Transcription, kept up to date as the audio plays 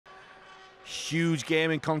Huge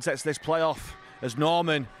game in context of this playoff as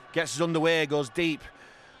Norman gets us underway, goes deep.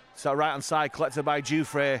 It's that right hand side collected by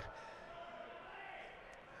Giuffre.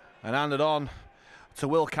 And handed on to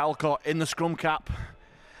Will Calcott in the scrum cap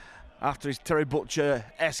after his Terry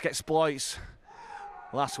Butcher-esque exploits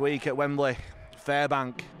last week at Wembley.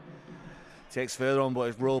 Fairbank takes further on, but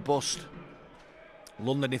it's robust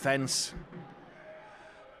London defence.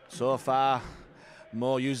 So far,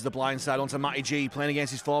 Moore uses the blind side onto Matty G, playing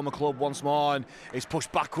against his former club once more, and he's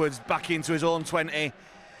pushed backwards, back into his own 20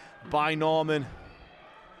 by Norman.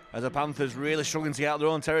 As the Panthers really struggling to get out of their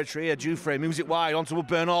own territory here. Giuffre moves it wide onto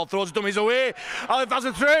Woodburn Hall, throws dummies away. Halifax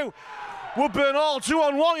are through. Woodburn Hall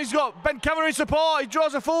 2-on-1. He's got Ben Cameron in support. He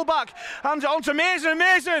draws a fullback, hands it on to Mason.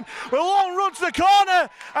 Mason with a long run to the corner,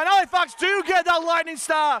 and Halifax do get that lightning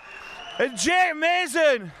start. And Jay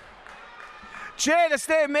Mason, Jay the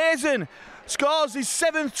State Mason, scores his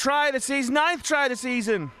 7th try of the season, 9th try of the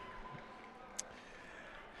season.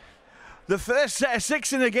 The first set of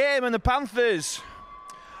 6 in the game, and the Panthers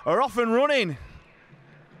are off and running.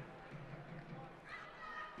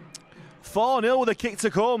 4-0 with a kick to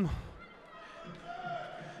come.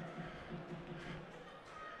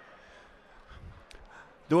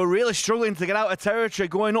 They were really struggling to get out of territory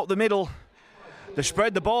going up the middle. They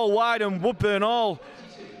spread the ball wide, and Woodburn Hall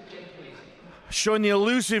showing the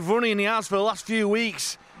elusive running he has for the last few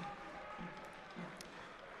weeks.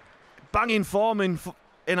 Banging form in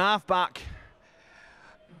half-back.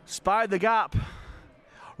 Spied the gap.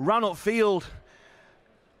 Ran upfield.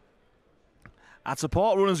 Had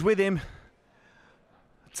support runners with him.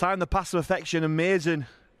 Timed the pass of affection, and Mason.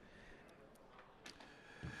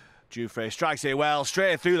 Giuffre strikes it well,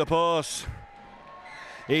 straight through the post.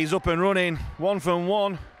 He's up and running, 1 from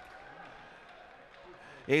 1.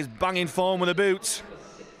 He's banging form with the boots.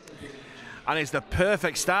 And it's the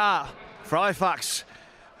perfect start for Halifax.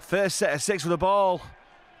 First set of 6 with the ball.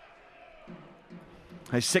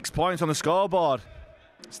 There's 6 points on the scoreboard.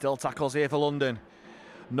 Still tackles here for London.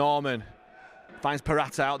 Norman finds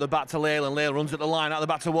Paratta out the back to Leyland. Leyland runs at the line, out the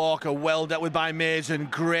back to Walker. Well dealt with by Mason.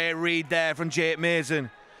 Great read there from Jake Mason.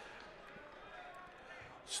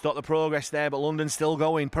 Stop the progress there, but London's still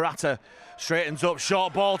going. Paratta straightens up,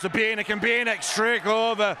 short ball to Bieniek, and Bieniek straight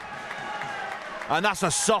over. And that's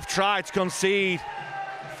a soft try to concede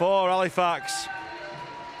for Halifax.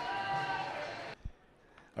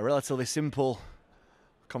 A relatively simple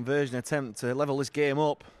conversion attempt to level this game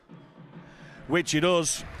up, which he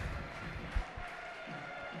does.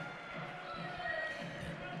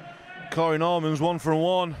 Corey Norman's 1 from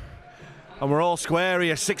 1, and we're all square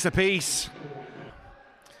here, 6 apiece.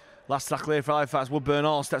 Last tackle here for Halifax. Woodburn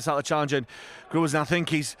Hall steps out of the challenge, and Grubers, I think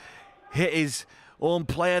he's hit his own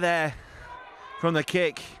player there from the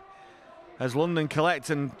kick as London collect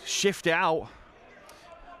and shift it out.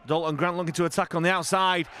 Dalton Grant looking to attack on the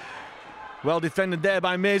outside. Well defended there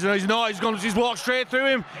by Mason. He's not, he's walked straight through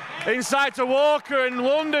him. Inside to Walker, and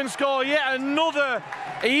London score yet another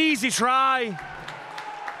easy try.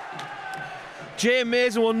 Jay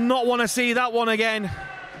Mason will not want to see that one again.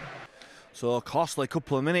 So a costly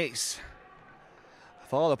couple of minutes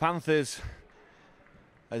for the Panthers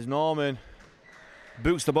as Norman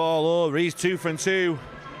boots the ball over. He's 2 from 2.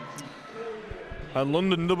 And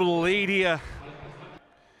London double the lead here.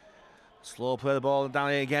 Slow play the ball down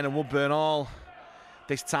here again, and Woodburn Hall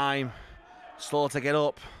this time slow to get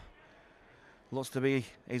up. Looks to be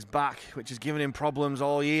his back, which has given him problems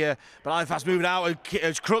all year. But Halifax moved out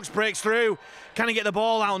as Crooks breaks through. Can he get the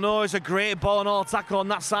ball out? No, it's a great ball and all tackle on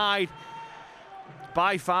that side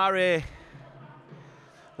by Farey.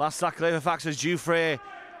 Last tackle Halifax as Giuffre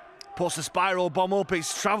puts the spiral bomb up.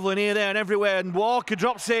 It's travelling here, there and everywhere, and Walker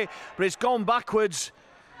drops it, but it's gone backwards.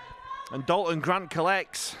 And Dalton Grant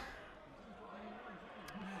collects.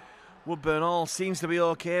 Woodburn Hall seems to be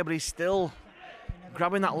okay, but he's still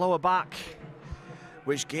grabbing that lower back,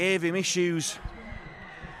 which gave him issues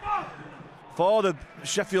for the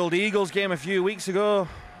Sheffield Eagles game a few weeks ago.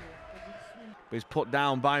 But he's put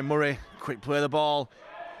down by Murray. Quick play of the ball.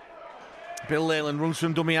 Bill Leyland runs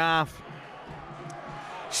from dummy half.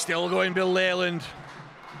 Still going Bill Leyland.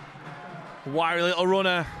 Wiry little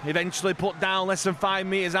runner. Eventually put down less than 5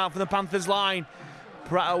 metres out from the Panthers line.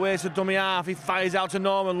 Pratt away to dummy half. He fires out to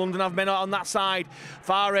Norman. London have men out on that side.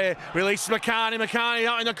 Farey releases McCartney. McCartney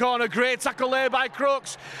out in the corner. Great tackle there by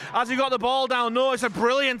Crooks. Has he got the ball down? No, it's a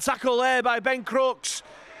brilliant tackle there by Ben Crooks.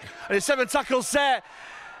 And it's 7 tackle set.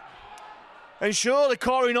 And surely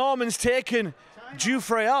Corey Norman's taken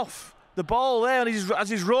Giuffre off the ball there as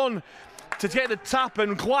he's run to take the tap,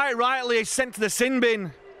 and quite rightly he's sent to the sin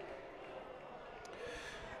bin.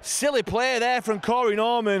 Silly play there from Corey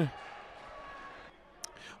Norman.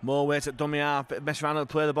 More waits at dummy half, bit of mess around to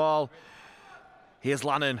play the ball. Here's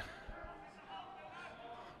Lannon.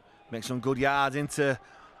 Makes some good yards into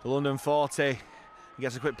the London 40. He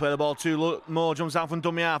gets a quick play of the ball too. Moore jumps out from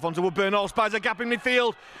dummy half onto Woodburn. All spies a gap in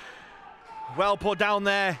midfield. Well put down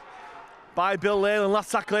there by Bill Leyland.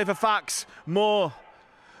 Last tackle here for Fax. Moore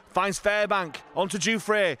finds Fairbank onto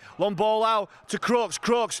Dufresne. Long ball out to Crooks.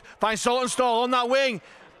 Crooks finds Saltonstall on that wing.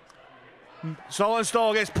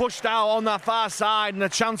 Saltonstall gets pushed out on that far side and the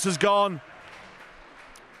chance is gone.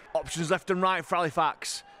 Options left and right for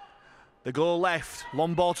Halifax. They go left.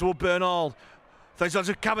 Long ball to Woodburn Hall. Thanks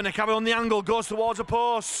to Cabinet on the angle. Goes towards the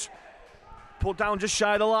post. Put down just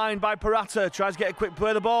shy of the line by Parata. Tries to get a quick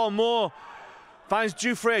play of the ball. Moore finds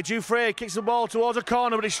Dufresne. Dufresne kicks the ball towards a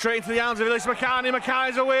corner, but it's straight into the hands of Ellis McCartney.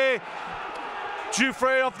 McCartney's away.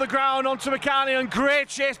 Dufresne off the ground onto McCartney, and great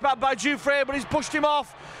chase back by Dufresne, but he's pushed him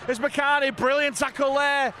off. It's McCartney. Brilliant tackle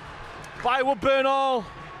there by Woodburn Hall.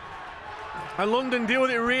 And London deal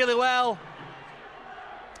with it really well.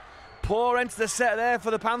 Poor end to the set there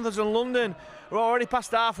for the Panthers, and London are already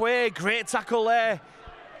past halfway. Great tackle there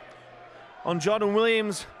on Jordan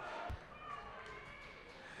Williams.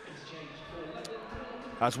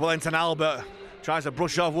 As Wellington Albert tries to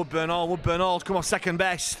brush off Woodburn Hall. Woodburn Hall's come off second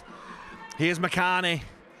best. Here's McCartney.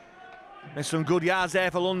 There's some good yards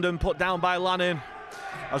there for London, put down by Lannon.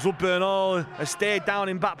 As Woodburn Hall has stayed down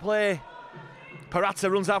in back play.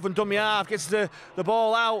 Parata runs out from dummy half, gets the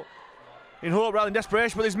ball out in hope rather than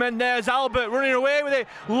desperation, but there's men there. As Albert running away with it.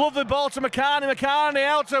 Lovely ball to McCartney. McCartney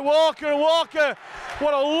out to Walker, and Walker.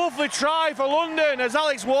 What a lovely try for London as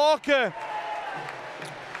Alex Walker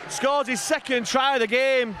scores his second try of the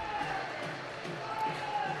game.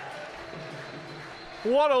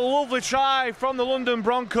 What a lovely try from the London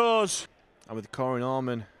Broncos. And with Corey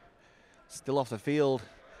Norman still off the field,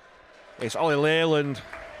 it's Ollie Leyland.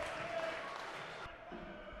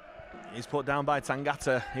 He's put down by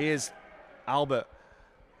Tangata. Here's Albert.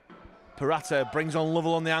 Parata brings on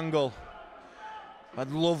Lovell on the angle. A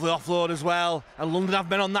lovely offload as well. And London have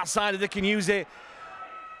men on that side if they can use it.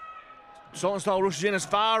 Saltonstall rushes in as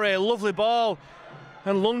Farah. Lovely ball.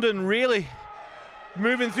 And London really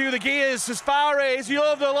moving through the gears. As Farah, is he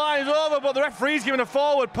over the line? He's over, but the referee's giving a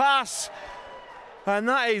forward pass. And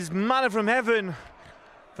that is manna from heaven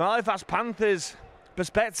from Halifax Panthers'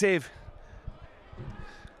 perspective.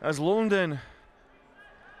 As London,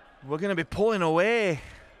 we're going to be pulling away.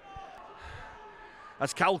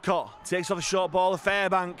 As Calcott takes off a short ball of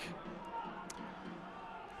Fairbank.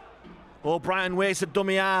 O'Brien waits at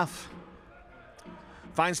dummy half.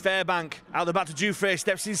 Finds Fairbank out the back to Dufresne,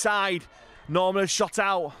 steps inside. Norman has shot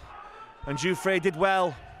out, and Dufresne did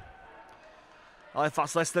well.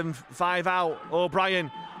 Halifax less than 5 out.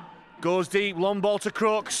 O'Brien goes deep, long ball to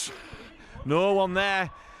Crooks. No one there.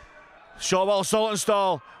 Short ball,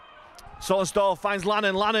 Saltonstall. Saltonstall finds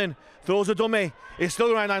Lannon. Lannon throws a dummy. It's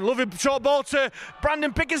still around line. Lovely short ball to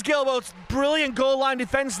Brandon Pickersgill. But brilliant goal line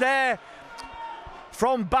defence there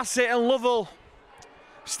from Bassett and Lovell.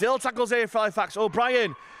 Still tackles here for Halifax.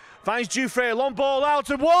 O'Brien finds Dufresne. Long ball out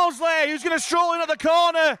to Walmsley, who's going to stroll in at the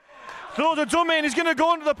corner. Throws a dummy and he's going to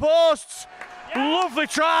go under the posts. Lovely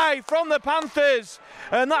try from the Panthers.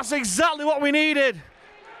 And that's exactly what we needed.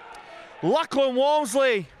 Lachlan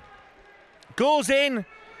Walmsley goes in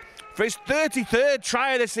for his 33rd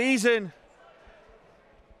try of the season.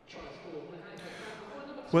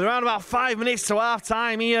 With around about 5 minutes to half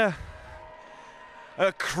time here.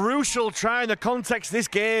 A crucial try in the context of this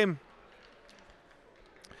game.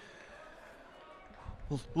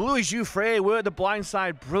 Louis Dufresne worked the blind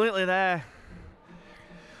side brilliantly there.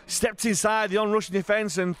 Stepped inside the on-rushing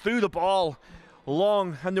defence and threw the ball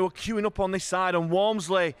long, and they were queuing up on this side, and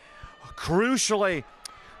Walmsley crucially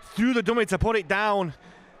threw the dummy to put it down,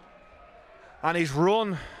 and he's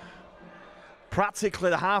run practically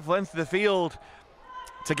the half length of the field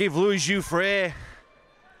to give Louis Dufresne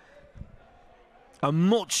a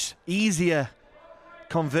much easier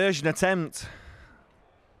conversion attempt.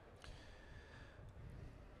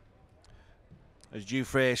 As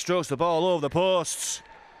Dufresne strokes the ball over the posts.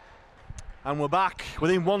 And we're back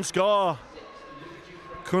within one score.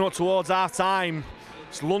 Coming up towards half time.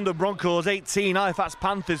 It's London Broncos 18, Halifax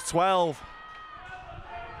Panthers 12.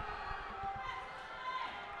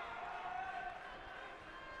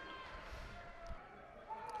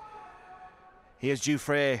 Here's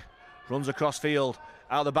Dufresne. Runs across field.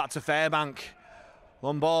 Out the back to Fairbank.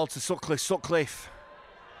 Long ball to Sutcliffe. Sutcliffe.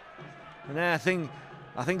 And then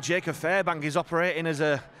I think Jacob Fairbank is operating as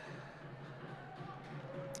a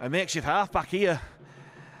makeshift halfback here.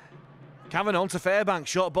 Kavanagh to Fairbank,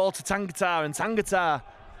 short ball to Tangata, and Tangata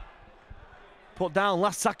put down.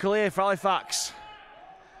 Last tackle here for Halifax.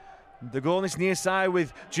 They go on this near side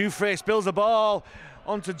with Dufresne, spills the ball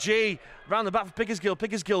onto G, round the back for Pickersgill.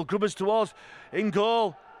 Pickersgill grubbers towards in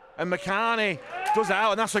goal, and McCartney does it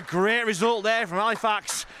out, and that's a great result there from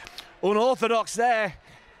Halifax. Unorthodox there,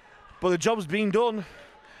 but the job's been done.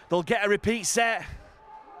 They'll get a repeat set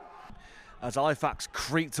as Halifax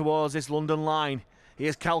creep towards this London line.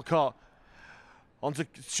 Here's Calcott onto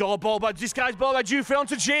short ball by this guy's ball by Dufresne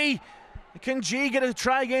onto G. Can G get a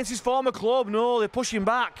try against his former club? No, they're pushing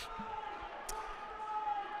back.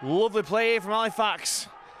 Lovely play here from Halifax.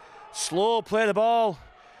 Slow play the ball.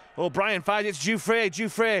 O'Brien finds it to Dufresne.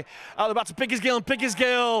 Dufresne out the back to Pickersgill, and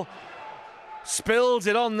Pickersgill spills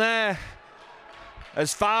it on there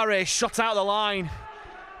as Farey shot out the line,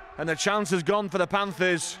 and the chance has gone for the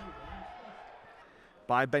Panthers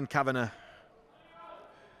by Ben Kavanagh.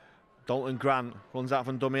 Dalton Grant runs out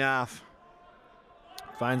from dummy half.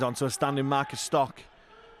 Finds onto a standing Marcus Stock.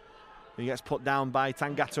 He gets put down by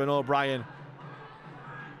Tangata and O'Brien.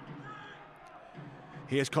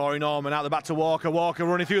 Here's Corey Norman out the back to Walker. Walker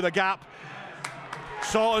running through the gap.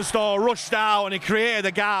 Saltonstall rushed out and he created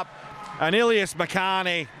the gap. And Ilias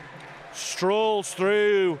McCartney strolls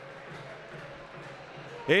through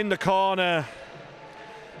in the corner.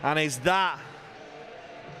 And is that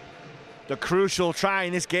the crucial try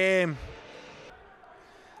in this game?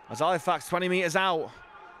 As Halifax 20 metres out,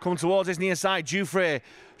 come towards his near side. Dufresne,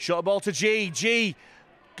 shot ball to G. G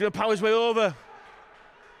gonna power his way over.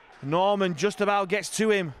 Norman just about gets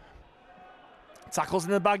to him. Tackles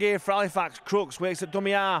in the bag here for Halifax. Crooks waits at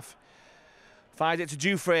dummy half. Finds it to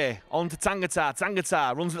Dufresne. On to Tangata.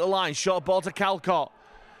 Tangata runs at the line. Short ball to Calcott.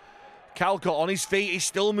 Calcott on his feet. He's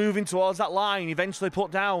still moving towards that line. Eventually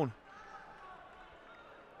put down.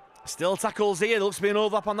 Still tackles here. There looks to be an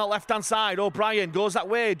overlap on that left-hand side. O'Brien goes that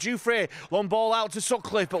way. Dufresne. Long ball out to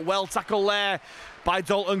Sutcliffe, but well tackled there by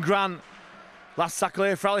Dalton Grant. Last tackle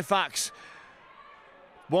here for Halifax.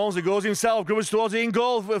 Walmsley goes himself, grubbers towards the in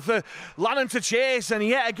goal for Lannan to chase, and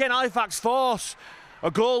yet again Halifax force a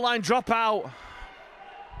goal line dropout.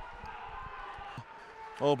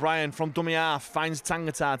 O'Brien from dummy half finds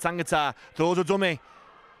Tangata. Tangata throws a dummy,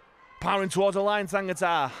 powering towards the line.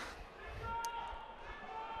 Tangata.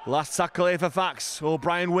 Last tackle here for Fax.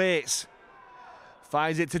 O'Brien waits,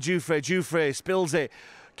 finds it to Dufresne. Dufresne spills it,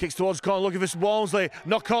 kicks towards corner, looking for Walmsley.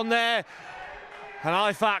 Knock on there, and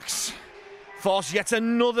Halifax force yet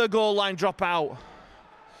another goal line dropout.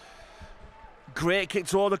 Great kick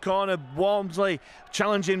toward the corner. Walmsley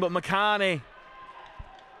challenging, but McCartney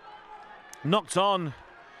knocked on.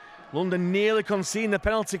 London nearly conceding the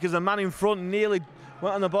penalty because the man in front nearly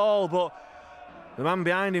went on the ball, but the man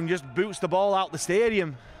behind him just boots the ball out the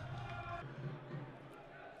stadium.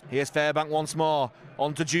 Here's Fairbank once more.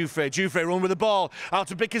 On to Dufresne. Dufresne run with the ball. Out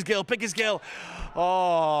to Pickersgill. Pickersgill.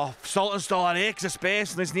 Oh, Saltonstall had acres of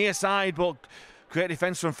space on his near side, but great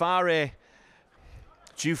defence from Farey.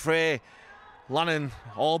 Dufresne. Lannan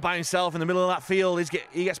all by himself in the middle of that field.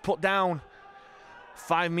 He gets put down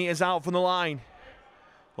 5 metres out from the line.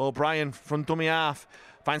 O'Brien from dummy half.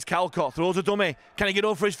 Finds Calcott. Throws a dummy. Can he get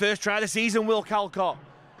over for his first try of the season? Will Calcott.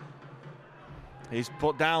 He's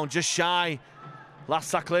put down just shy. Last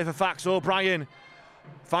tackle here for Fax. O'Brien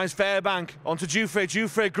finds Fairbank onto Dufresne.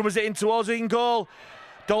 Dufresne grubbers it in towards the in goal.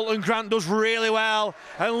 Dalton Grant does really well,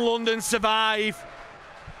 and London survive.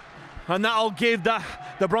 And that'll give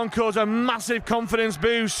the Broncos a massive confidence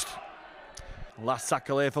boost. Last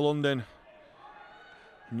tackle here for London.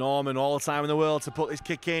 Norman all the time in the world to put this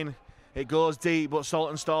kick in. It goes deep, but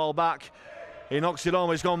Saltonstall back. He knocks it on,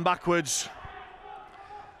 but it's gone backwards.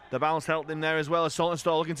 The bounce helped him there as well as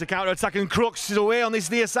Saltonstall looking to counter-attack, and Crooks is away on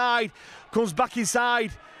this near side. Comes back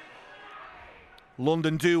inside.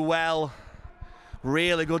 London do well.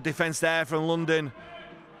 Really good defence there from London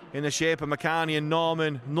in the shape of McCartney and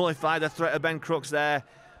Norman. Nullified the threat of Ben Crooks there.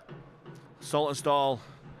 Saltonstall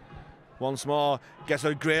once more gets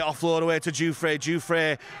a great offload away to Dufresne.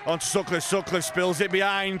 Dufresne onto Sutcliffe. Sutcliffe spills it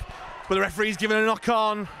behind, but the referee's giving a knock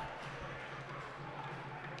on.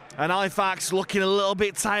 And Halifax looking a little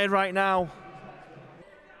bit tired right now.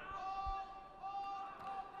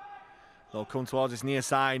 They'll come towards this near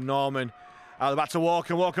side. Norman out the back to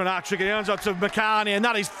Walker. Walker on that trick, and he hands off to McCartney, and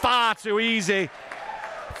that is far too easy.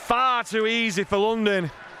 Far too easy for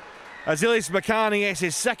London. As Ilias McCartney gets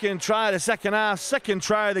his second try of the second half, second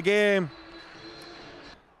try of the game.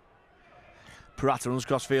 Purata runs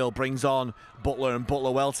cross field, brings on Butler, and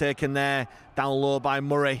Butler well taken there. Down low by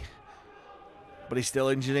Murray. But he's still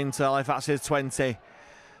injured into Halifax's 20.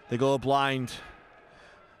 They go blind.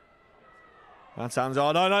 That's hands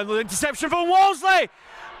on. No, interception from Walmsley.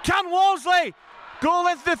 Can Walmsley go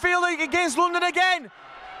length of the field against London again?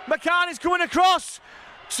 McCartney's coming across.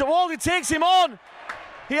 So Walsley takes him on.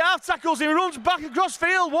 He half tackles him, runs back across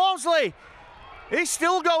field. Walsley, he's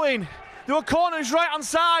still going. There were corners right hand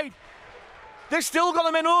side. They've still got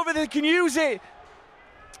the men over, they can use it.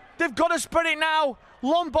 They've got to spread it now.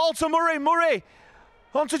 Long ball to Murray. Murray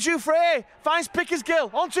onto Jouffre, finds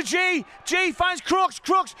Pickersgill, onto G. G finds Crooks.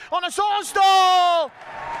 Crooks on a Saunstall.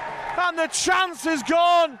 And the chance is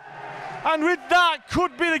gone. And with that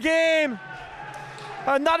could be the game.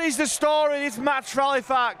 And that is the story of this match for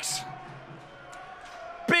Halifax.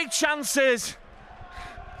 Big chances,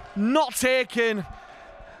 not taken.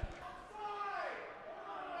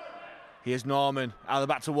 Here's Norman, out of the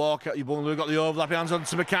back to Walker. You've got the overlap, hands on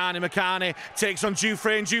to McCarney. McCarney takes on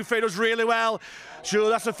Jouffre, and Jouffre does really well. Sure,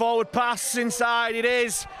 that's a forward pass inside, it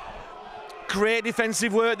is. Great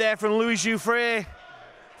defensive work there from Louis Jouffre.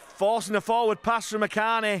 Forcing a forward pass from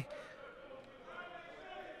McCarney.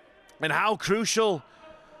 And how crucial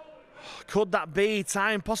could that be?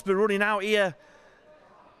 Time possibly running out here.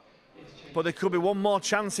 But there could be one more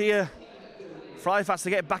chance here for Halifax to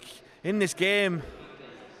get back in this game.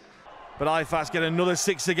 But Halifax get another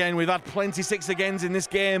 6 again. We've had plenty 6 agains in this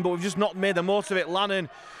game, but we've just not made the most of it. Lannon,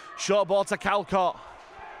 short ball to Calcott.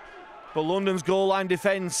 But London's goal line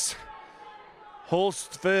defence holds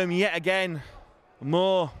firm yet again.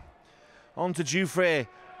 Moore on to Jouffre.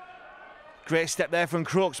 Great step there from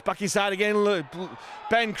Crooks. Back inside again,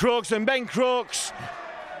 Ben Crooks, and Ben Crooks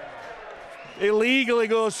illegally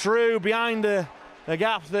goes through behind the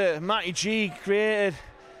gap that Matty G created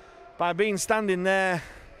by being standing there.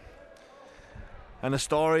 And the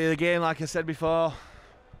story of the game, like I said before.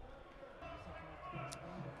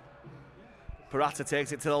 Parata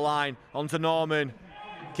takes it to the line, onto Norman,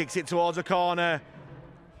 kicks it towards a corner.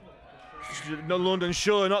 London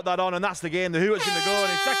sure not that on, and that's the game. The Hoots in the goal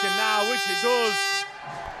in second now, which it does.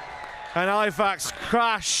 And Halifax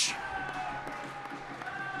crash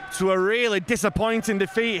to a really disappointing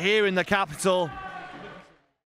defeat here in the capital.